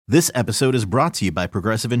This episode is brought to you by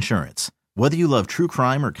Progressive Insurance. Whether you love true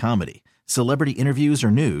crime or comedy, celebrity interviews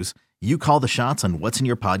or news, you call the shots on what's in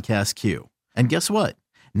your podcast queue. And guess what?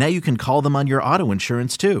 Now you can call them on your auto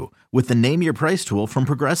insurance too with the Name Your Price tool from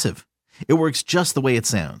Progressive. It works just the way it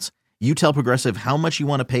sounds. You tell Progressive how much you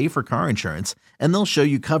want to pay for car insurance, and they'll show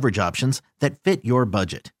you coverage options that fit your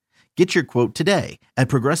budget. Get your quote today at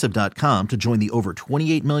Progressive.com to join the over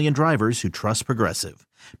 28 million drivers who trust Progressive.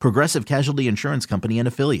 Progressive Casualty Insurance Company and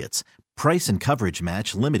Affiliates. Price and coverage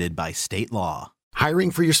match limited by state law. Hiring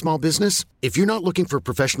for your small business? If you're not looking for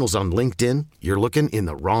professionals on LinkedIn, you're looking in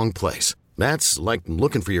the wrong place. That's like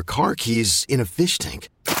looking for your car keys in a fish tank.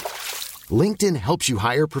 LinkedIn helps you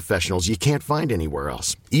hire professionals you can't find anywhere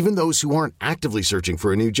else, even those who aren't actively searching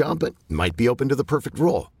for a new job but might be open to the perfect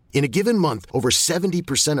role. In a given month, over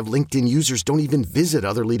 70% of LinkedIn users don't even visit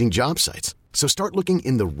other leading job sites. So start looking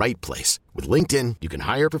in the right place. With LinkedIn, you can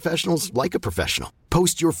hire professionals like a professional.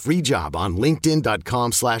 Post your free job on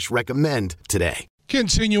linkedin.com/recommend today.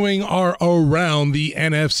 Continuing our Around the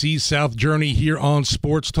NFC South journey here on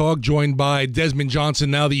Sports Talk, joined by Desmond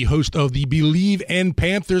Johnson, now the host of the Bleav and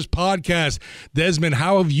Panthers podcast. Desmond,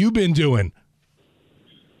 how have you been doing?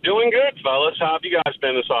 Doing good, fellas. How have you guys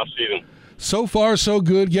been this offseason? So far, so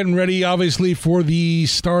good. Getting ready, obviously, for the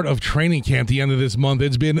start of training camp, the end of this month.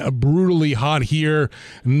 It's been brutally hot here.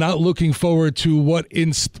 Not looking forward to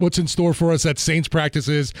what's in store for us at Saints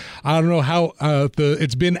practices. I don't know how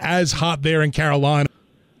it's been as hot there in Carolina.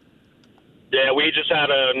 Yeah, we just had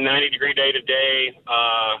a 90-degree day today.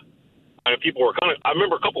 People were I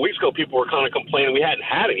remember a couple weeks ago, people were kind of complaining we hadn't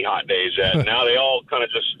had any hot days yet. Now they all kind of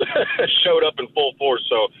just showed up in full force.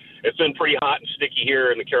 So it's been pretty hot and sticky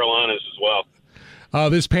here in the Carolinas as well.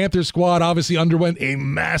 This Panthers squad obviously underwent a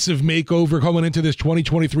massive makeover coming into this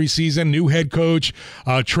 2023 season. New head coach,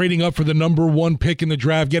 trading up for the number one pick in the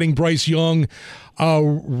draft, getting Bryce Young.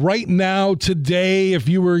 Right now, today, if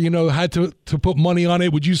you were, had to put money on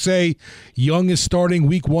it, would you say Young is starting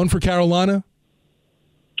week one for Carolina?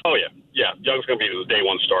 Oh, yeah. Yeah, Young's going to be the day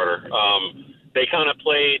one starter. They kind of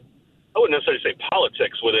played, I wouldn't necessarily say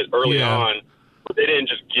politics with it early on. But they didn't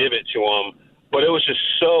just give it to him. But it was just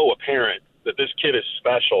so apparent that this kid is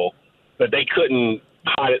special that they couldn't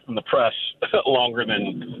hide it from the press longer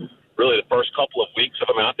than really the first couple of weeks of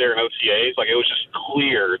him out there in OTAs. Like, it was just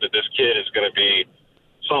clear that this kid is going to be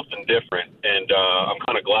something different. And I'm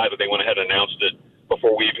kind of glad that they went ahead and announced it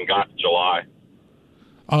before we even got to July.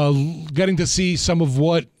 Getting to see some of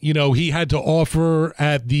what, he had to offer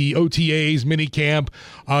at the OTAs minicamp,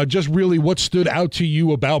 just really what stood out to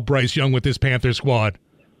you about Bryce Young with this Panther squad?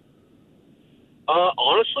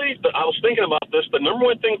 Honestly, I was thinking about this. The number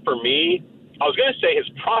one thing for me, I was going to say his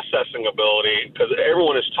processing ability, because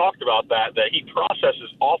everyone has talked about that he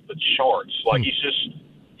processes off the charts. Like,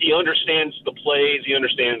 he understands the plays, he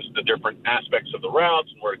understands the different aspects of the routes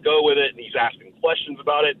and where to go with it, and he's asking questions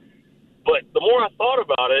about it. But the more I thought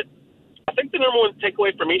about it, I think the number one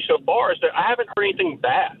takeaway for me so far is that I haven't heard anything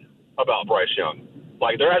bad about Bryce Young.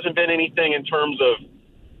 Like, there hasn't been anything in terms of,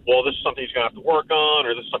 well, this is something he's going to have to work on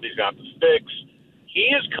or this is something he's going to have to fix.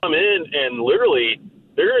 He has come in and literally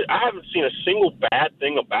I haven't seen a single bad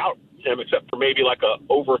thing about him except for maybe like a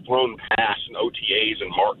overthrown pass in OTAs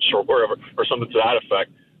in March or wherever or something to that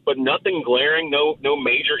effect. But nothing glaring, no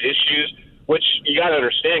major issues, which you got to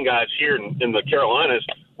understand, guys, here in the Carolinas,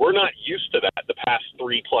 we're not used to that the past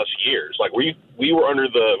 3+ years. Like, we were under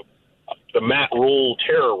the Matt Rule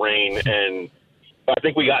terror reign, and I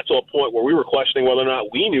think we got to a point where we were questioning whether or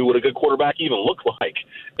not we knew what a good quarterback even looked like.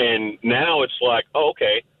 And now it's like, oh,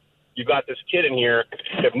 okay, you got this kid in here.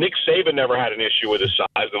 If Nick Saban never had an issue with his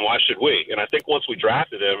size, then why should we? And I think once we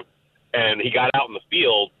drafted him and he got out in the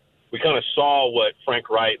field, we kind of saw what Frank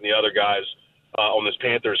Wright and the other guys on this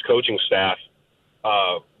Panthers coaching staff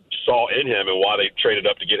saw in him and why they traded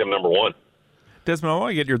up to get him number one. Desmond, I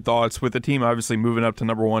want to get your thoughts with the team obviously moving up to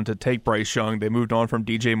number one to take Bryce Young. They moved on from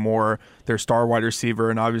DJ Moore, their star wide receiver,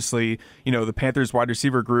 and obviously, the Panthers wide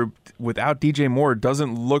receiver group without DJ Moore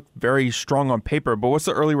doesn't look very strong on paper. But what's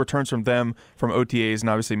the early returns from them from OTAs and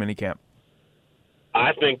obviously minicamp?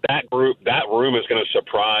 I think that room is going to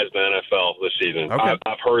surprise the NFL this season. Okay.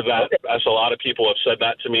 I've heard that. That's a lot of people have said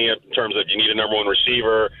that to me in terms of you need a number one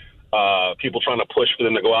receiver. People trying to push for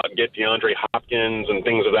them to go out and get DeAndre Hopkins and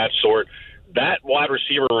things of that sort. That wide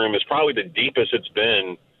receiver room is probably the deepest it's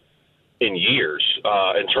been in years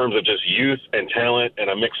in terms of just youth and talent and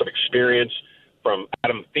a mix of experience from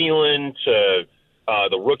Adam Thielen to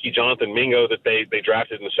the rookie Jonathan Mingo that they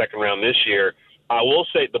drafted in the second round this year. I will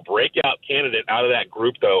say the breakout candidate out of that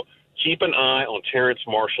group, though, keep an eye on Terrence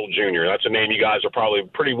Marshall Jr. That's a name you guys are probably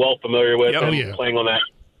pretty well familiar with. Oh, yeah. Playing on that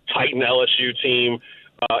Titan LSU team.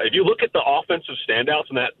 if you look at the offensive standouts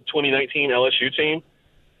in that 2019 LSU team,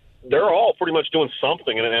 they're all pretty much doing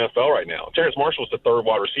something in the NFL right now. Terrence Marshall was the third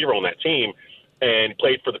wide receiver on that team and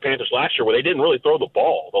played for the Panthers last year, where they didn't really throw the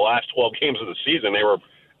ball the last 12 games of the season. They were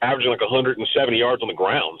averaging like 170 yards on the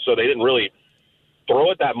ground, so they didn't really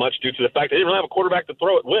throw it that much due to the fact they didn't really have a quarterback to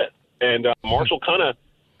throw it with. And Marshall kind of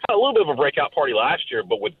had a little bit of a breakout party last year,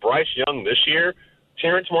 but with Bryce Young this year,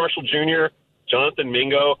 Terrence Marshall Jr., Jonathan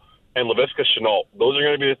Mingo, and Laviska Shenault, those are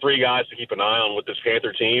going to be the three guys to keep an eye on with this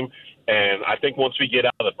Panther team. And I think once we get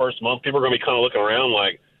out of the first month, people are going to be kind of looking around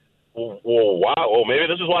like, well, wow, well, maybe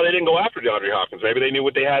this is why they didn't go after DeAndre Hopkins. Maybe they knew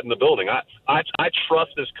what they had in the building. I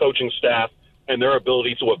trust this coaching staff and their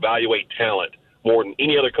ability to evaluate talent more than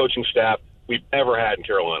any other coaching staff we've ever had in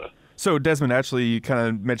Carolina. So, Desmond, actually, you kind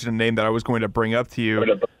of mentioned a name that I was going to bring up to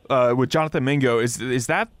you. With Jonathan Mingo, is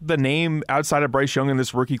that the name outside of Bryce Young in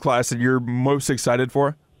this rookie class that you're most excited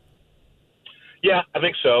for? Yeah, I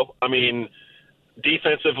think so. I mean,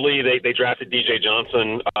 defensively, they drafted DJ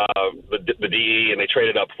Johnson, the DE, and they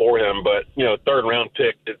traded up for him. But, third-round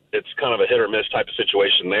pick, it's kind of a hit-or-miss type of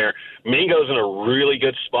situation there. Mingo's in a really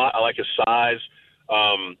good spot. I like his size.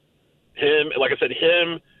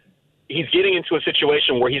 He's getting into a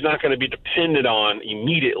situation where he's not going to be depended on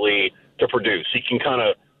immediately to produce. He can kind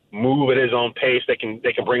of move at his own pace. They can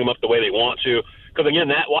bring him up the way they want to. Because, again,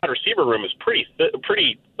 that wide receiver room is pretty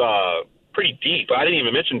deep. I didn't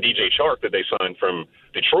even mention DJ Chark that they signed from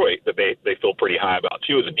Detroit that they feel pretty high about,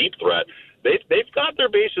 too, as a deep threat. They've got their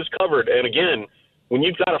bases covered. And, again, when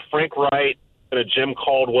you've got a Frank Wright and a Jim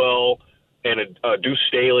Caldwell and a Deuce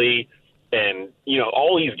Staley and,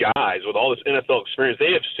 all these guys with all this NFL experience,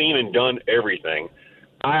 they have seen and done everything.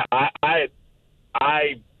 I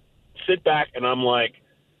sit back and I'm like,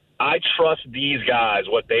 I trust these guys,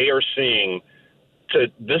 what they are seeing.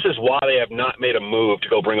 This is why they have not made a move to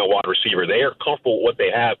go bring a wide receiver. They are comfortable with what they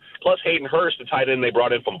have. Plus, Hayden Hurst, the tight end they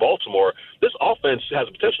brought in from Baltimore, this offense has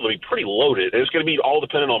the potential to be pretty loaded. And it's going to be all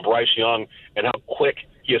dependent on Bryce Young and how quick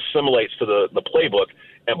he assimilates to the playbook.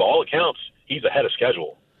 And by all accounts, he's ahead of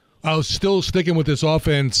schedule. I was still sticking with this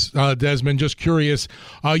offense, Desmond. Just curious,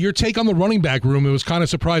 your take on the running back room. It was kind of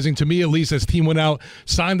surprising to me, at least, as team went out,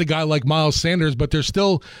 signed a guy like Miles Sanders, but there's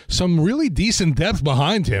still some really decent depth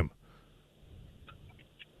behind him.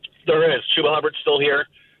 There is. Chuba Hubbard's still here,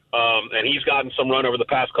 and he's gotten some run over the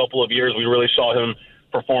past couple of years. We really saw him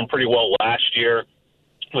perform pretty well last year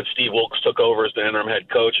when Steve Wilkes took over as the interim head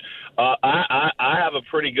coach. I have a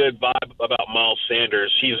pretty good vibe about Miles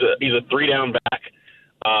Sanders. He's a three-down back.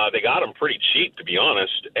 They got him pretty cheap, to be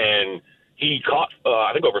honest, and he caught,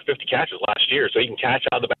 I think, over 50 catches last year, so he can catch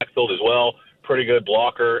out of the backfield as well. Pretty good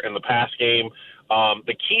blocker in the pass game.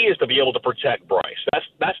 The key is to be able to protect Bryce.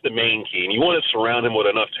 That's the main key, and you want to surround him with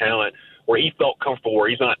enough talent where he felt comfortable, where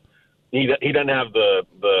he doesn't have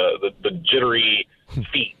the jittery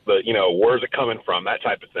feet, where's it coming from, that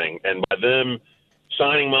type of thing. And by them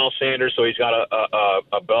signing Miles Sanders, so he's got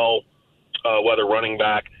a bellwether running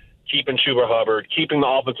back, keeping Chuba Hubbard, keeping the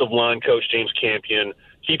offensive line coach James Campion,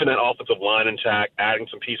 keeping that offensive line intact, adding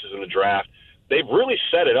some pieces in the draft, they've really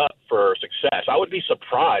set it up for success. I would be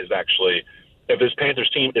surprised, actually, if this Panthers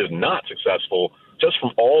team is not successful, just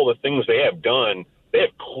from all the things they have done. They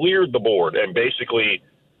have cleared the board and basically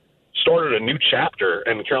started a new chapter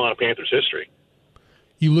in the Carolina Panthers history.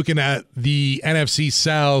 You looking at the NFC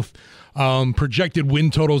South, projected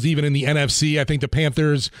win totals even in the NFC. I think the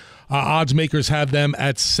Panthers odds makers have them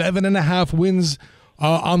at 7.5 wins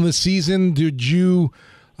on the season. Did you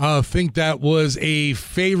think that was a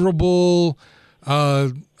favorable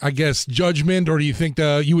judgment, or do you think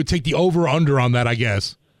you would take the over-under on that, I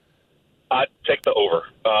guess? I'd take the over.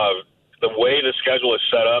 The way the schedule is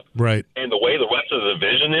set up, right, and the way the rest of the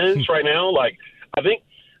division is right now, I think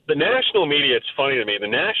the national media, it's funny to me, the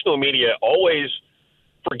national media always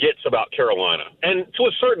forgets about Carolina, and to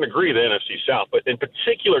a certain degree the NFC South, but in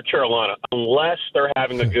particular Carolina, unless they're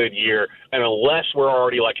having a good year and unless we're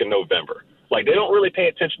already in November. They don't really pay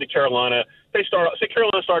attention to Carolina.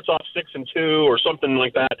 Carolina starts off 6-2 or something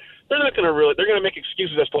like that. They're not going to they're going to make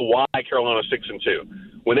excuses as to why Carolina's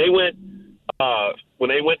 6-2. When they went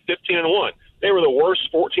 15-1, they were the worst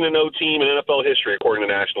 14-0 team in NFL history according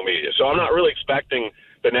to national media. So I'm not really expecting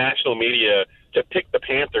the national media to pick the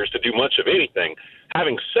Panthers to do much of anything.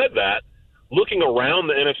 Having said that, looking around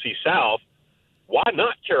the NFC South, why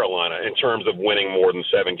not Carolina in terms of winning more than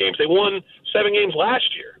 7 games? They won 7 games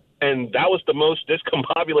last year, and that was the most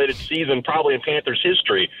discombobulated season probably in Panthers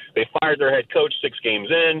history. They fired their head coach 6 games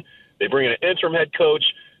in. They bring in an interim head coach.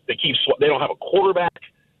 They don't have a quarterback.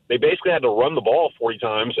 They basically had to run the ball 40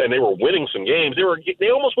 times, and they were winning some games. They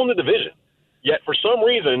almost won the division. Yet for some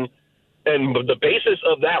reason, And the basis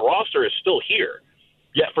of that roster is still here.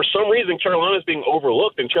 Yet for some reason, Carolina is being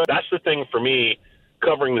overlooked. And that's the thing for me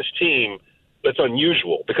covering this team that's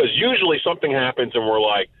unusual, because usually something happens and we're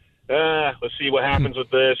like, let's see what happens with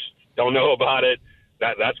this. Don't know about it.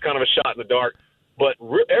 That's kind of a shot in the dark. But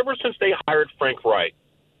ever since they hired Frank Reich,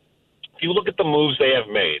 if you look at the moves they have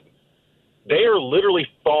made, they are literally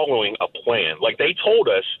following a plan. Like they told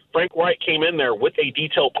us, Frank Reich came in there with a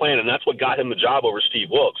detailed plan, and that's what got him the job over Steve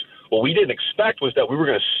Wilkes. What we didn't expect was that we were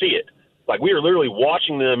going to see it. Like we were literally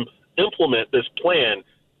watching them implement this plan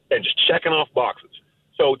and just checking off boxes.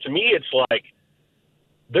 So to me, it's like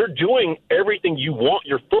they're doing everything you want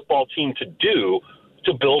your football team to do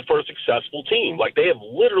to build for a successful team. Like they have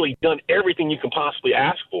literally done everything you can possibly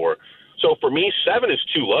ask for. So for me, 7 is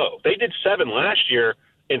too low. They did 7 last year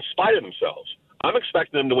in spite of themselves. I'm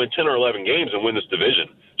expecting them to win 10 or 11 games and win this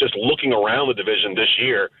division. Just looking around the division this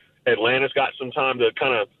year, Atlanta's got some time to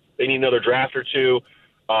they need another draft or two.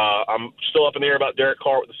 I'm still up in the air about Derek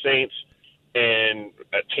Carr with the Saints. And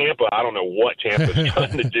at Tampa, I don't know what Tampa's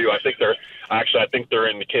trying to do. I think they're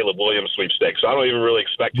in the Caleb Williams sweepstakes. So I don't even really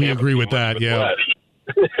expect Tampa. We agree with that, yeah.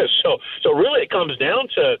 So really it comes down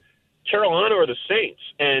to Carolina or the Saints.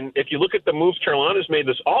 And if you look at the moves Carolina's made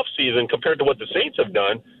this offseason compared to what the Saints have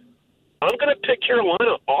done, I'm going to pick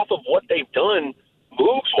Carolina off of what they've done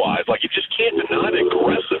moves-wise. Like, you just can't deny the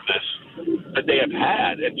aggressiveness that they have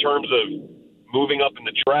had in terms of moving up in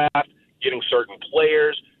the draft, getting certain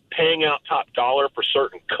players, paying out top dollar for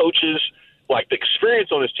certain coaches. Like, the experience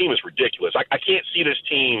on this team is ridiculous. I can't see this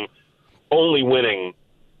team only winning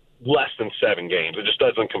less than 7 games. It just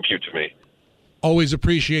doesn't compute to me. Always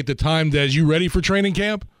appreciate the time, Des. You ready for training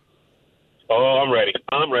camp? Oh, I'm ready.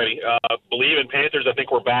 Bleav in Panthers, I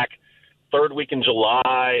think we're back 3rd week in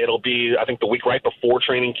July. It'll be, I think, the week right before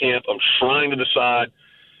training camp. I'm trying to decide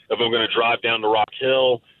if I'm going to drive down to Rock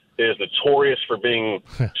Hill. It is notorious for being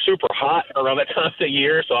super hot around that time of the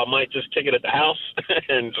year, so I might just kick it at the house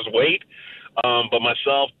and just wait. But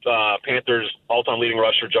myself, Panthers all-time leading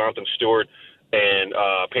rusher Jonathan Stewart, and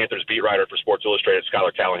Panthers beat writer for Sports Illustrated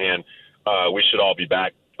Skylar Callahan, we should all be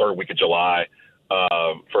back 3rd week of July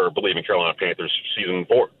for Bleav in Carolina Panthers Season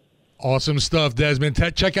 4. Awesome stuff, Desmond.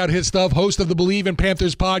 Check out his stuff. Host of the Bleav in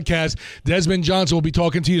Panthers podcast, Desmond Johnson, will be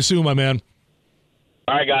talking to you soon, my man.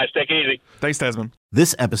 All right, guys. Take it easy. Thanks, Desmond.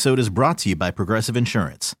 This episode is brought to you by Progressive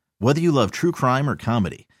Insurance. Whether you love true crime or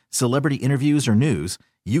comedy, celebrity interviews or news,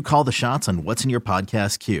 you call the shots on what's in your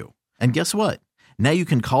podcast queue. And guess what? Now you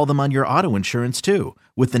can call them on your auto insurance too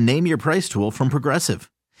with the Name Your Price tool from Progressive.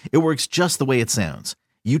 It works just the way it sounds.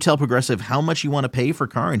 You tell Progressive how much you want to pay for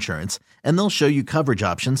car insurance, and they'll show you coverage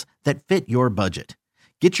options that fit your budget.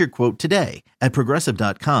 Get your quote today at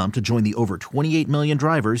Progressive.com to join the over 28 million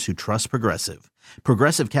drivers who trust Progressive.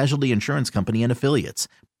 Progressive Casualty Insurance Company and Affiliates.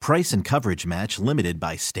 Price and coverage match limited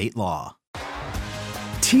by state law.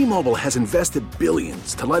 T-Mobile has invested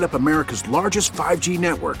billions to light up America's largest 5G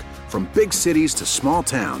network, from big cities to small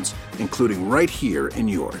towns, including right here in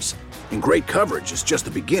yours. And great coverage is just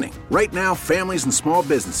the beginning. Right now, families and small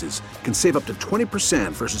businesses can save up to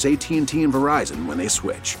 20% versus AT&T and Verizon when they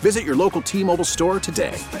switch. Visit your local T-Mobile store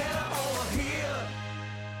today.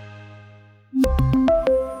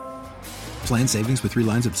 Plan savings with 3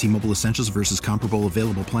 lines of T-Mobile Essentials versus comparable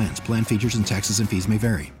available plans. Plan features and taxes and fees may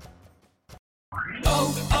vary.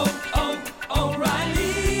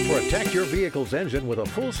 Protect your vehicle's engine with a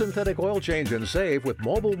full synthetic oil change and save with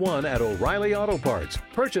Mobil 1 at O'Reilly Auto Parts.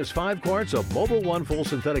 Purchase 5 quarts of Mobil 1 full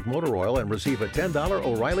synthetic motor oil and receive a $10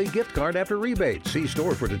 O'Reilly gift card after rebate. See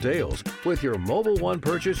store for details. With your Mobil 1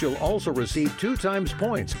 purchase, you'll also receive 2 times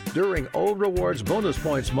points during O Rewards Bonus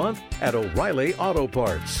Points Month at O'Reilly Auto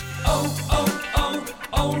Parts.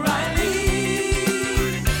 O'Reilly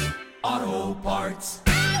Auto Parts.